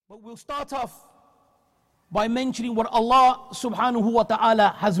But we'll start off by mentioning what Allah subhanahu wa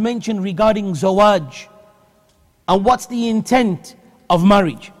ta'ala has mentioned regarding zawaj and what's the intent of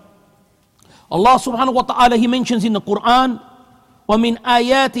marriage. Allah subhanahu wa ta'ala, He mentions in the Quran, وَمِنْ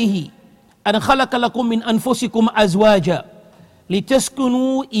آيَاتِهِ أَنْ خَلَقَ لَكُم مِّنْ أَنفُسِكُمْ أَزْوَاجًا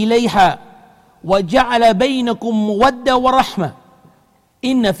لِتَسْكُنُوا إِلَيْهَا وَجَعَلَ بَيْنَكُم مَّوَدَّةً وَرَحْمَةً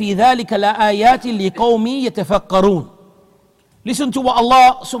إِنَّ فِي ذَلِكَ لَآيَاتٍ لِقَوْمٍ يَتَفَكَّرُونَ. Listen to what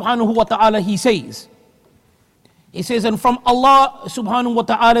Allah subhanahu wa ta'ala He says. He says, and from Allah subhanahu wa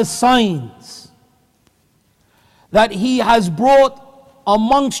ta'ala's signs that He has brought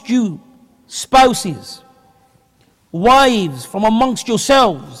amongst you spouses, wives from amongst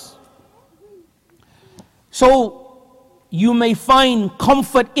yourselves, so you may find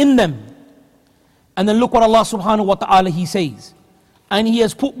comfort in them. And then look what Allah subhanahu wa ta'ala He says, and He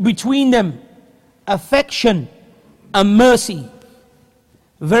has put between them affection and mercy.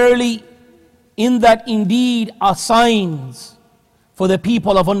 Verily, in that indeed are signs for the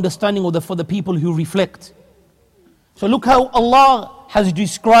people of understanding, or for the people who reflect. So look how Allah has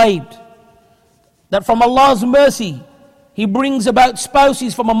described that from Allah's mercy He brings about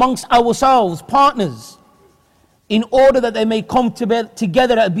spouses from amongst ourselves, partners, in order that they may come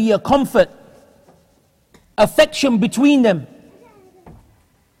together and be a comfort, affection between them,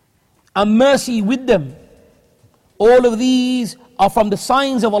 and mercy with them. All of these are from the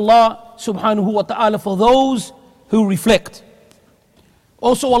signs of Allah subhanahu wa ta'ala for those who reflect.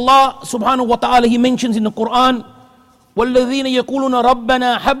 Also Allah subhanahu wa ta'ala, He mentions in the Quran, وَالَّذِينَ يَقُولُونَ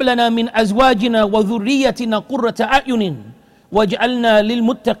رَبَّنَا هَبْ لَنَا مِنْ أَزْوَاجِنَا وَذُرِّيَّتِنَا قُرَّةَ أَعْيُنٍ وَاجْعَلْنَا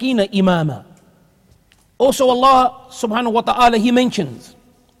لِلْمُتَّقِينَ إِمَامًا. Also Allah subhanahu wa ta'ala, He mentions,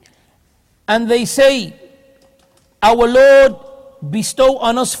 and they say, our Lord, bestow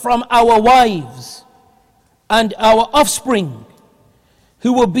on us from our wives and our offspring,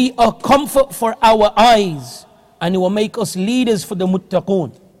 who will be a comfort for our eyes, and He will make us leaders for the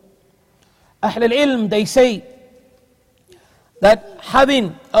muttaqun. Ahl al-ilm, they say that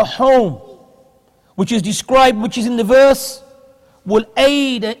having a home, which is described, which is in the verse, will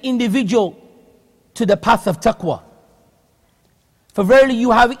aid an individual to the path of taqwa. For verily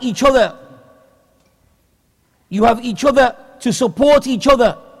you have each other. You have each other to support each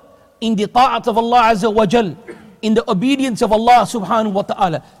other in the ta'at of Allah Azza wa Jal, in the obedience of Allah subhanahu wa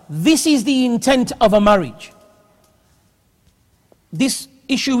ta'ala. This is the intent of a marriage. This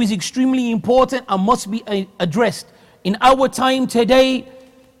issue is extremely important and must be addressed. In our time today,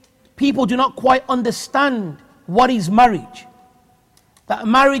 people do not quite understand what is marriage. That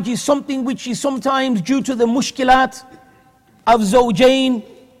marriage is something which is sometimes due to the mushkilat of zawjain,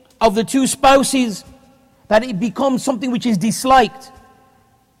 of the two spouses, that it becomes something which is disliked.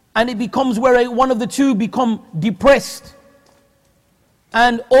 And it becomes where one of the two become depressed.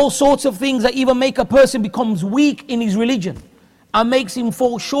 And all sorts of things that even make a person becomes weak in his religion and makes him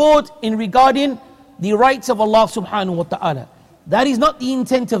fall short in regarding the rights of Allah subhanahu wa ta'ala. That is not the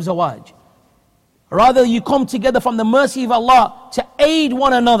intent of zawaj. Rather, you come together from the mercy of Allah to aid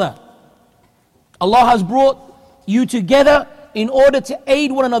one another. Allah has brought you together in order to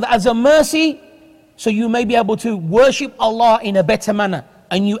aid one another as a mercy, so you may be able to worship Allah in a better manner,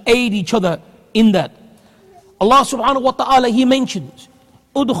 and you aid each other in that. Allah subhanahu wa ta'ala, He mentions,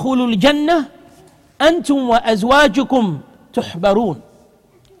 udkhulul jannah antum wa azwajukum tuhbarun.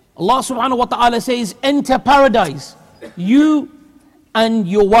 Allah subhanahu wa ta'ala says, enter paradise, you and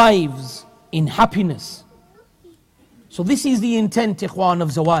your wives, in happiness. So this is the intent, ikhwan, of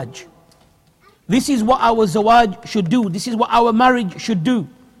zawaj. This is what our zawaj should do. This is what our marriage should do.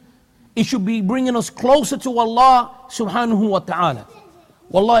 It should be bringing us closer to Allah subhanahu wa ta'ala.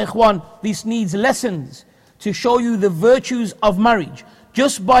 Wallah, ikhwan, this needs lessons to show you the virtues of marriage.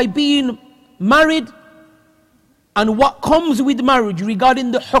 Just by being married and what comes with marriage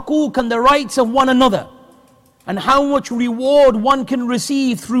regarding the hukuk and the rights of one another, and how much reward one can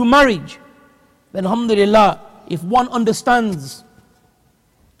receive through marriage, then alhamdulillah, if one understands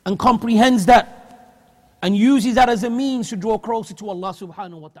and comprehends that and uses that as a means to draw closer to Allah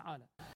subhanahu wa ta'ala.